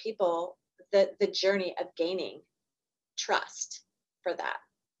other people the journey of gaining trust for that.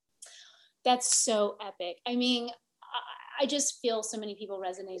 That's so epic. I mean, I just feel so many people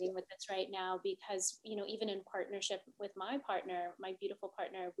resonating with this right now, because, even in partnership with my partner, my beautiful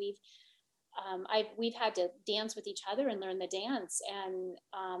partner, we've had to dance with each other and learn the dance. And,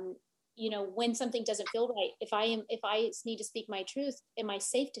 when something doesn't feel right, if I need to speak my truth, am I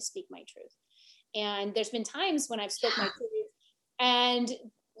safe to speak my truth? And there's been times when I've spoke my truth and,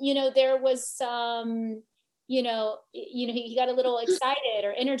 there was some, he got a little excited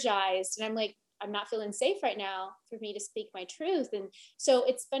or energized, and I'm like, I'm not feeling safe right now for me to speak my truth. And so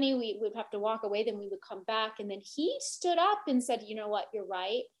it's funny, we would have to walk away, then we would come back. And then he stood up and said, you know what, you're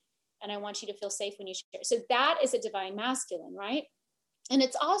right. And I want you to feel safe when you share. So that is a divine masculine, right? And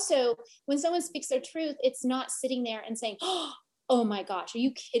it's also, when someone speaks their truth, it's not sitting there and saying, oh my gosh, are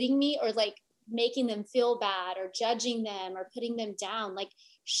you kidding me? Or like making them feel bad or judging them or putting them down, like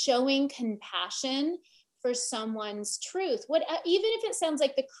showing compassion for someone's truth, even if it sounds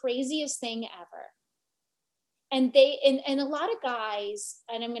like the craziest thing ever. And and a lot of guys,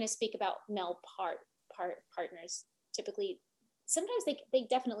 and I'm going to speak about male partners, typically, sometimes they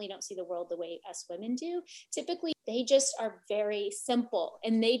definitely don't see the world the way us women do. Typically, they just are very simple,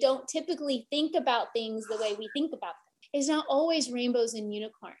 and they don't typically think about things the way we think about them. It's not always rainbows and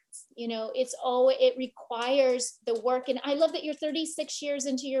unicorns. It requires the work. And I love that you're 36 years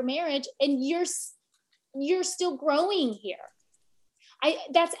into your marriage and you're still growing here.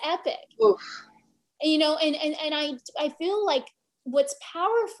 That's epic. Oof. And I feel like what's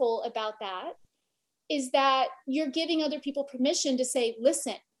powerful about that is that you're giving other people permission to say,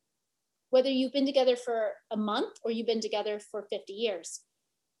 listen, whether you've been together for a month or you've been together for 50 years,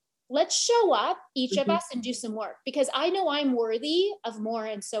 let's show up, each of us, and do some work, because I know I'm worthy of more,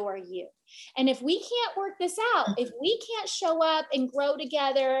 and so are you. And if we can't work this out, if we can't show up and grow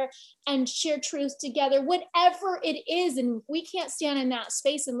together and share truth together, whatever it is, and we can't stand in that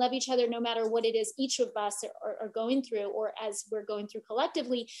space and love each other no matter what it is each of us are going through, or as we're going through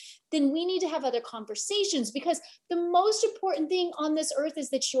collectively, then we need to have other conversations, because the most important thing on this earth is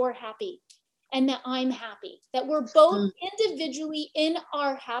that you're happy. And that I'm happy, that we're both individually in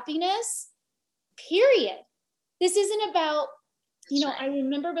our happiness, period. This isn't about, I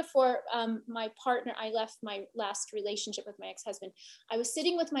remember before my partner, I left my last relationship with my ex-husband, I was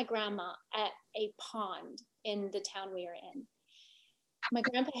sitting with my grandma at a pond in the town we were in. My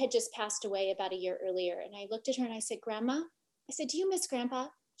grandpa had just passed away about a year earlier. And I looked at her and I said, Grandma, I said, do you miss Grandpa?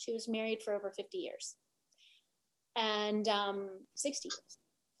 She was married for over 50 years and 60 years,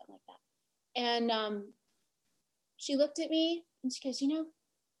 something like that. And she looked at me and she goes, to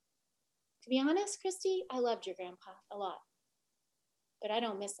be honest, Christy, I loved your grandpa a lot, but I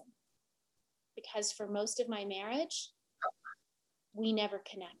don't miss him, because for most of my marriage, we never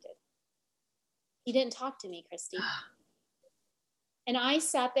connected. He didn't talk to me, Christy. And I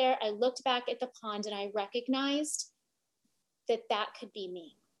sat there, I looked back at the pond, and I recognized that could be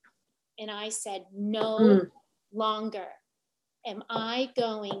me. And I said, no longer am I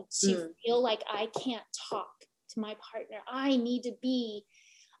going to feel like I can't talk to my partner. I need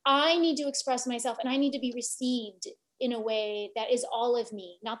to express myself, and I need to be received in a way that is all of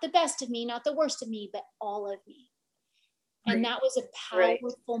me, not the best of me, not the worst of me, but all of me. Right. And that was a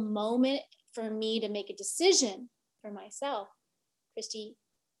powerful moment for me to make a decision for myself. Christy,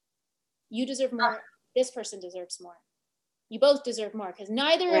 you deserve more. This person deserves more. You both deserve more, because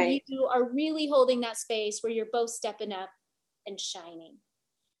neither of you are really holding that space where you're both stepping up and shining.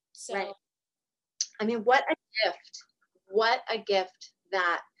 So I mean, what a gift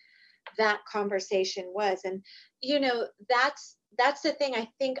that conversation was. And that's the thing. I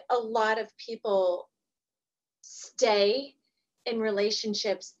think a lot of people stay in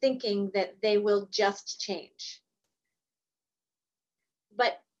relationships thinking that they will just change,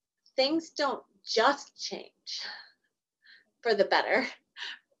 but things don't just change for the better.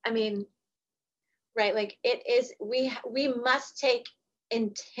 I mean, right? Like it is, we must take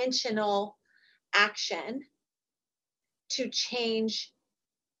intentional action to change,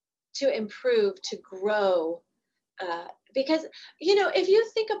 to improve, to grow. Because, if you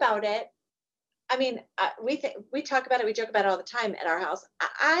think about it, I mean, we talk about it, we joke about it all the time at our house.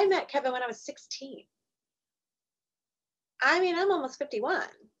 I met Kevin when I was 16. I mean, I'm almost 51.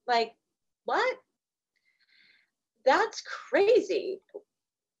 Like, what? That's crazy.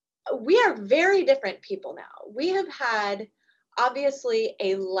 We are very different people now. We have had obviously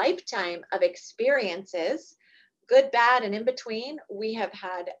a lifetime of experiences, good, bad, and in between. We have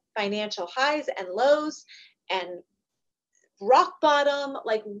had financial highs and lows and rock bottom.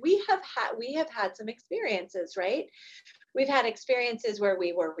 Like we have had some experiences, right? We've had experiences where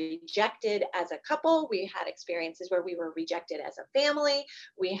we were rejected as a couple. We had experiences where we were rejected as a family.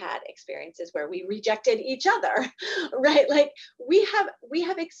 We had experiences where we rejected each other, right? Like we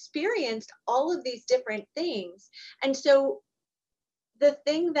have experienced all of these different things. And so the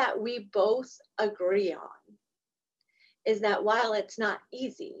thing that we both agree on is that while it's not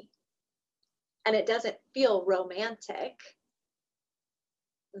easy and it doesn't feel romantic,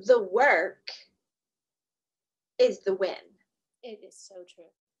 the work is the win. It is so true.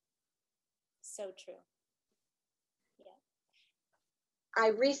 So true. Yeah. I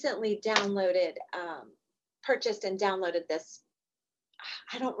recently purchased and downloaded this.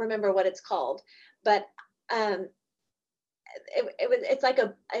 I don't remember what it's called, but it's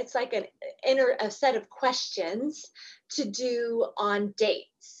like a set of questions to do on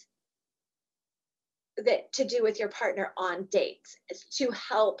dates, that to do with your partner on dates, to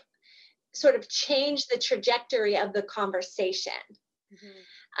help sort of change the trajectory of the conversation,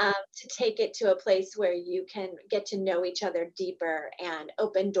 to take it to a place where you can get to know each other deeper and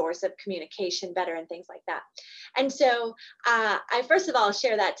open doors of communication better and things like that. And so I first of all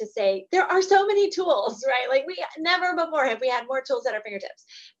share that to say there are so many tools, right? Like we never before have we had more tools at our fingertips.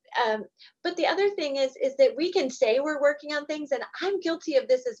 But the other thing is that we can say we're working on things, and I'm guilty of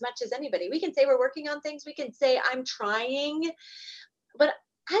this as much as anybody. We can say we're working on things. We can say I'm trying, but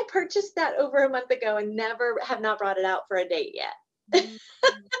I purchased that over a month ago and have not brought it out for a date yet.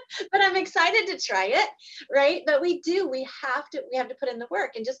 But I'm excited to try it, right? But we have to put in the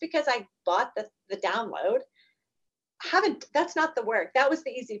work. And just because I bought the download, that's not the work. That was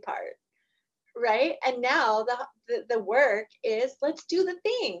the easy part, right? And now the work is, let's do the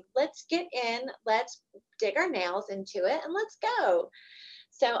thing. Let's get in, let's dig our nails into it, and let's go.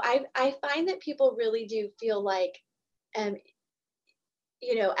 So I find that people really do feel like, um,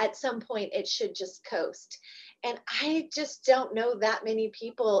 at some point it should just coast. And I just don't know that many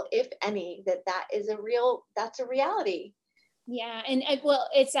people, if any, that's a reality. Yeah. And well,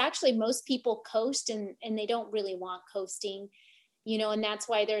 it's actually most people coast and they don't really want coasting, and that's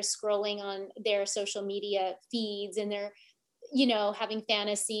why they're scrolling on their social media feeds and they're, having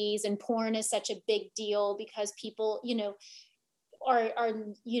fantasies, and porn is such a big deal because people, are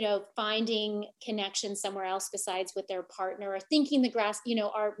finding connection somewhere else besides with their partner, or thinking the grass,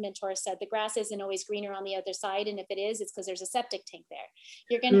 our mentor said the grass isn't always greener on the other side, and if it is, it's because there's a septic tank there.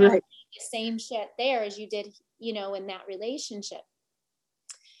 You're going to have Right. the same shit there as you did, in that relationship.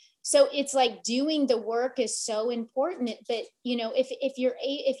 So it's like doing the work is so important, but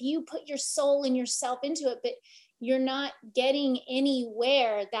if you put your soul and yourself into it, but you're not getting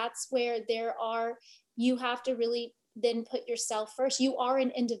anywhere, that's where you have to really then put yourself first. You are an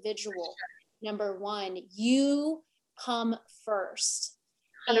individual. Number one, you come first.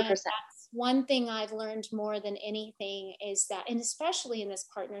 100%. And that's one thing I've learned more than anything is that, and especially in this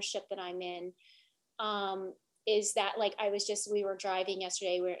partnership that I'm in, is that, like, we were driving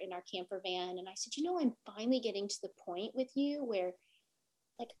yesterday, we were in our camper van, and I said, I'm finally getting to the point with you where,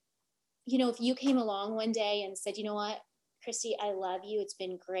 like, if you came along one day and said, you know what, Christy, I love you, it's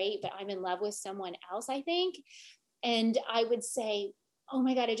been great, but I'm in love with someone else, I think. And I would say, oh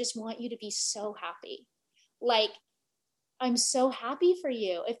my God, I just want you to be so happy. Like, I'm so happy for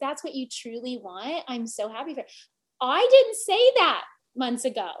you. If that's what you truly want, I'm so happy for you. I didn't say that months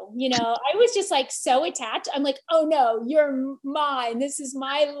ago. I was just like so attached. I'm like, oh no, you're mine. This is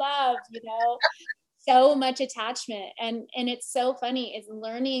my love, so much attachment. And it's so funny is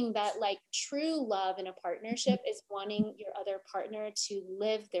learning that, like, true love in a partnership is wanting your other partner to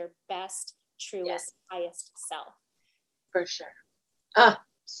live their best, truest, highest self. For sure.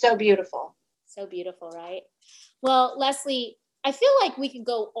 So beautiful. So beautiful, right? Well, Leslie, I feel like we could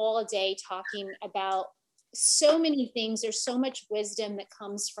go all day talking about so many things. There's so much wisdom that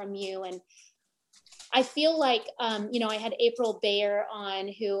comes from you. And I feel like, I had April Bayer on,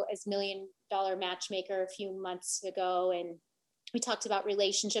 who is $1 Million Matchmaker, a few months ago. And we talked about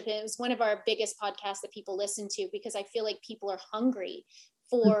relationship. And it was one of our biggest podcasts that people listen to, because I feel like people are hungry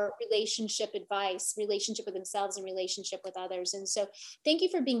for relationship advice, relationship with themselves and relationship with others. And so thank you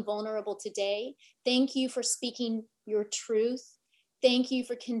for being vulnerable today. Thank you for speaking your truth. Thank you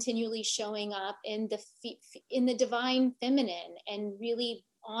for continually showing up in the divine feminine and really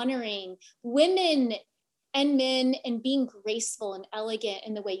honoring women and men and being graceful and elegant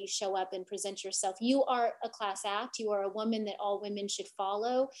in the way you show up and present yourself. You are a class act. You are a woman that all women should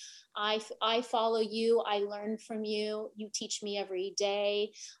follow. I follow you. I learn from you. You teach me every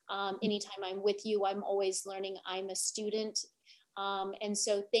day. Anytime I'm with you, I'm always learning. I'm a student. And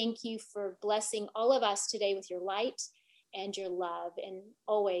so thank you for blessing all of us today with your light and your love. And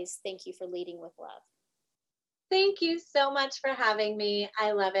always thank you for leading with love. Thank you so much for having me.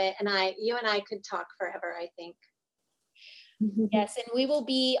 I love it. And you and I could talk forever, I think. Yes. And we will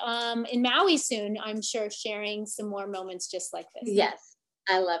be in Maui soon, I'm sure, sharing some more moments just like this. Yes.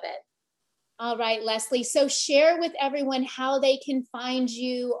 I love it. All right, Leslie. So share with everyone how they can find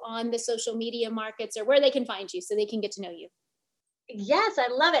you on the social media markets, or where they can find you so they can get to know you. Yes, I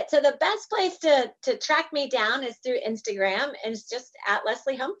love it. So the best place to track me down is through Instagram, and it's just at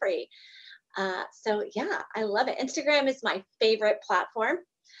Leslie Humphrey. So yeah, I love it. Instagram is my favorite platform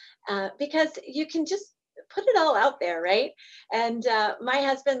because you can just put it all out there, right? And my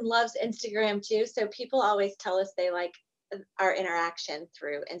husband loves Instagram too. So people always tell us they like our interaction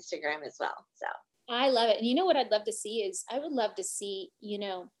through Instagram as well. So I love it. And you know what I'd love to see is, I would love to see,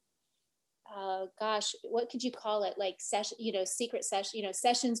 what could you call it? Like secret session,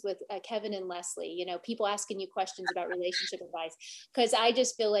 sessions with Kevin and Leslie, people asking you questions about relationship advice. Cause I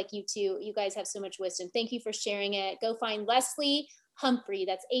just feel like you guys have so much wisdom. Thank you for sharing it. Go find Leslie Humphrey.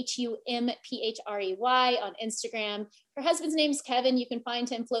 That's Humphry on Instagram. Her husband's name's Kevin. You can find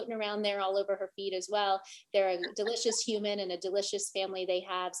him floating around there all over her feed as well. They're a delicious human and a delicious family they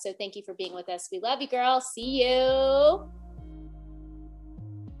have. So thank you for being with us. We love you, girl. See you.